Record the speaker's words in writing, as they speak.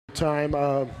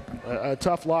overtime. A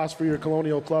tough loss for your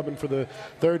Colonial club, and for the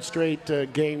third straight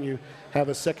game, you have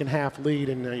a second half lead,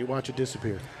 and you watch it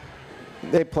disappear.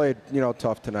 They played,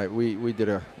 tough tonight. We did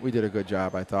a good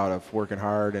job, I thought, of working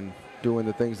hard and doing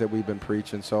the things that we've been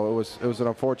preaching. So it was an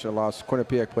unfortunate loss.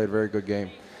 Quinnipiac played a very good game.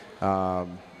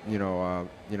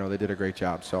 They did a great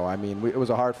job. So I mean, it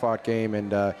was a hard-fought game,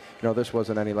 and this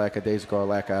wasn't any lackadaisical or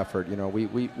lack of effort.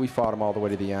 We fought them all the way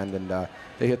to the end, and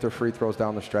they hit their free throws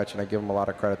down the stretch, and I give them a lot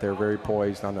of credit. They were very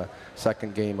poised on the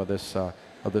second game of this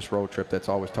road trip. That's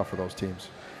always tough for those teams.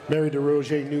 Mary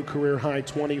DeRozier, new career high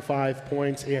 25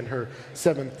 points and her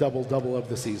 7th double-double of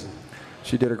the season.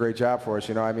 She did a great job for us.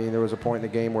 I mean, there was a point in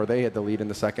the game where they had the lead in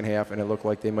the second half, and it looked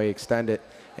like they may extend it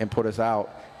and put us out.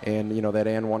 And that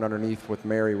and one underneath with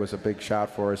Mary was a big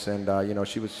shot for us. And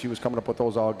she was coming up with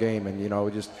those all game. And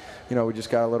we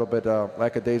just got a little bit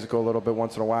lackadaisical a little bit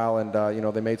once in a while. And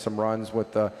they made some runs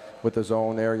with the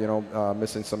zone there.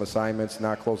 Missing some assignments,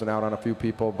 not closing out on a few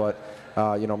people. But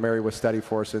Mary was steady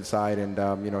for us inside,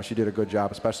 and she did a good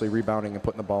job, especially rebounding and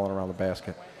putting the ball in around the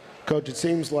basket. Coach, it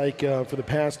seems like for the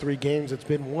past 3 games, it's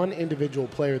been one individual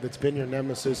player that's been your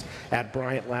nemesis. At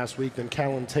Bryant last week, then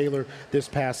Callan Taylor this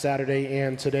past Saturday,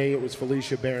 and today it was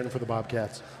Felicia Barron for the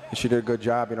Bobcats. She did a good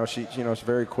job. She's a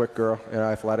very quick girl,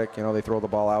 athletic. They throw the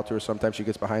ball out to her. Sometimes she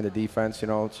gets behind the defense.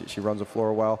 She runs the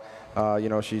floor well.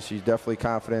 She's definitely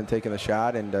confident in taking the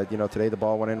shot. And today the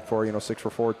ball went in for 6 for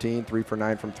 14, 3 for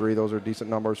 9 from 3. Those are decent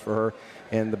numbers for her.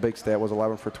 And the big stat was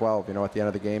 11 for 12. At the end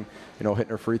of the game, hitting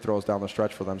her free throws down the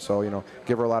stretch for them. So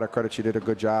give her a lot of credit. She did a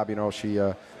good job. She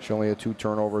only had 2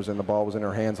 turnovers, and the ball was in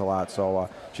her hands a lot. So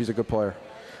she's a good player.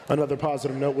 Another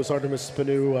positive note was Artemis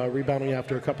Spanu rebounding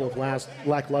after a couple of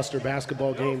lackluster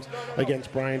basketball games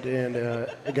against Bryant and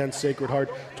against Sacred Heart.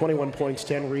 21 points,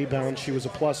 10 rebounds. She was a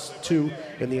 +2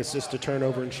 in the assist to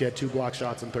turnover, and she had 2 block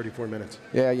shots in 34 minutes.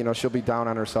 Yeah, she'll be down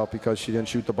on herself because she didn't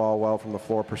shoot the ball well from the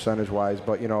floor percentage-wise.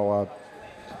 But,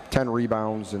 10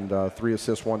 rebounds and 3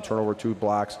 assists, 1 turnover, 2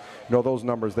 blocks. Those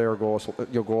numbers there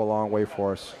you'll go a long way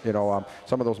for us.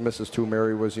 Some of those misses too.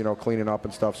 Mary was cleaning up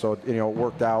and stuff, so it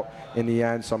worked out in the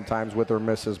end sometimes with her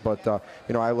misses. But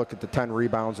I look at the 10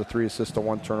 rebounds, the 3 assists, the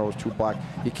 1 turnover, 2 blocks.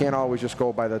 You can't always just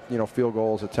go by the field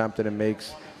goals attempted and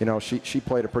makes. She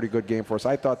played a pretty good game for us.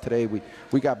 I thought today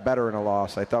we got better in a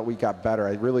loss. I thought we got better.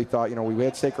 I really thought, we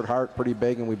had Sacred Heart pretty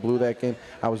big and we blew that game.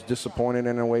 I was disappointed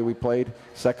in the way we played.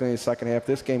 In the second half,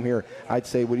 this game here, I'd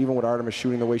say even with Artemis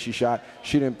shooting the way she shot,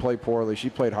 she didn't play poorly. She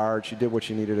played hard. She did what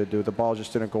she needed to do. The ball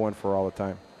just didn't go in for her all the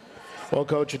time. Well,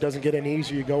 Coach, it doesn't get any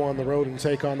easier. You go on the road and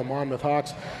take on the Monmouth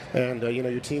Hawks, and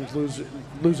your team's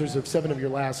losers of 7 of your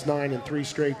last 9 in 3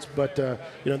 straights. But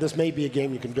this may be a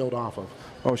game you can build off of.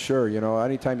 Oh, sure.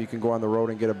 Anytime you can go on the road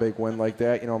and get a big win like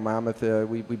that. Monmouth,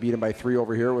 we beat them by 3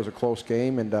 over here. It was a close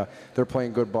game, and they're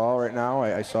playing good ball right now.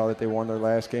 I saw that they won their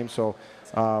last game, so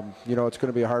it's going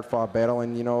to be a hard-fought battle.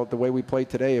 And the way we played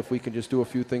today, if we could just do a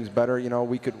few things better,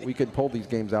 we could pull these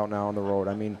games out now on the road.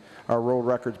 I mean, our road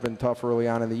record's been tough early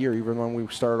on in the year. Even when we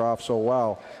started off so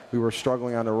well, we were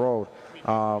struggling on the road.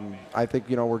 I think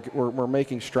we're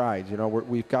making strides.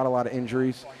 We've got a lot of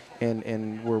injuries,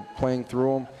 and we're playing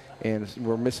through them. And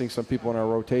we're missing some people in our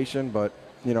rotation, but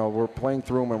we're playing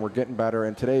through them and we're getting better.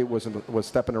 And today was a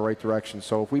step in the right direction.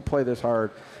 So if we play this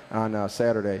hard on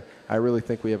Saturday, I really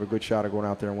think we have a good shot of going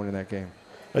out there and winning that game.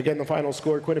 Again, the final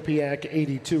score: Quinnipiac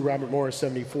 82, Robert Morris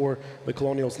 74. The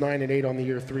Colonials 9-8 on the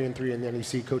year, 3-3 in the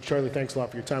NEC. Coach Charlie, thanks a lot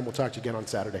for your time. We'll talk to you again on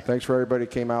Saturday. Thanks for everybody who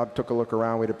came out, took a look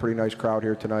around. We had a pretty nice crowd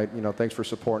here tonight. Thanks for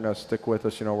supporting us. Stick with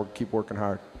us. We'll keep working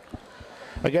hard.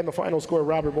 Again, the final score: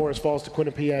 Robert Morris falls to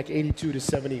Quinnipiac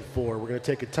 82-74. We're going to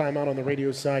take a timeout on the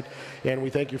radio side, and we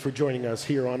thank you for joining us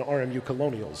here on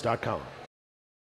RMUColonials.com.